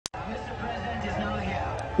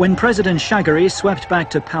When President Shagari swept back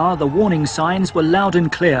to power, the warning signs were loud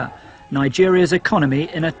and clear. Nigeria's economy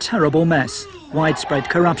in a terrible mess, widespread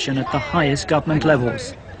corruption at the highest government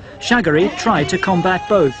levels. Shagari tried to combat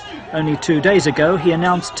both. Only 2 days ago, he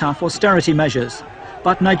announced tough austerity measures.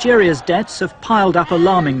 But Nigeria's debts have piled up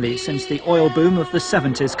alarmingly since the oil boom of the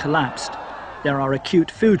 70s collapsed. There are acute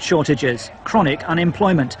food shortages, chronic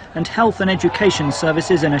unemployment, and health and education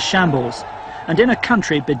services in a shambles. And in a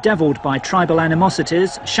country bedeviled by tribal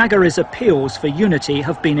animosities, Shagari's appeals for unity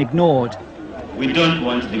have been ignored. We don't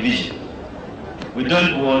want division. We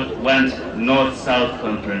don't want north-south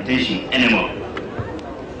confrontation anymore.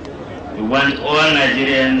 We want all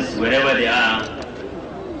Nigerians, wherever they are,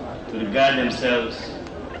 to regard themselves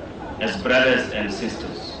as brothers and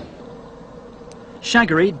sisters.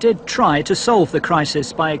 Shagari did try to solve the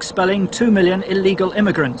crisis by expelling 2 million illegal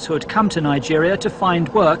immigrants who had come to Nigeria to find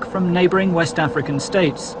work from neighbouring West African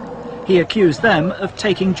states. He accused them of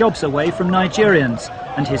taking jobs away from Nigerians,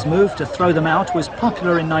 and his move to throw them out was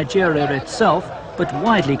popular in Nigeria itself, but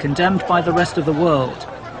widely condemned by the rest of the world.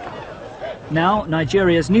 Now,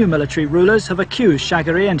 Nigeria's new military rulers have accused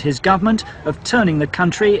Shagari and his government of turning the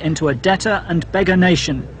country into a debtor and beggar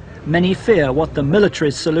nation. Many fear what the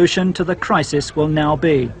military's solution to the crisis will now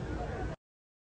be.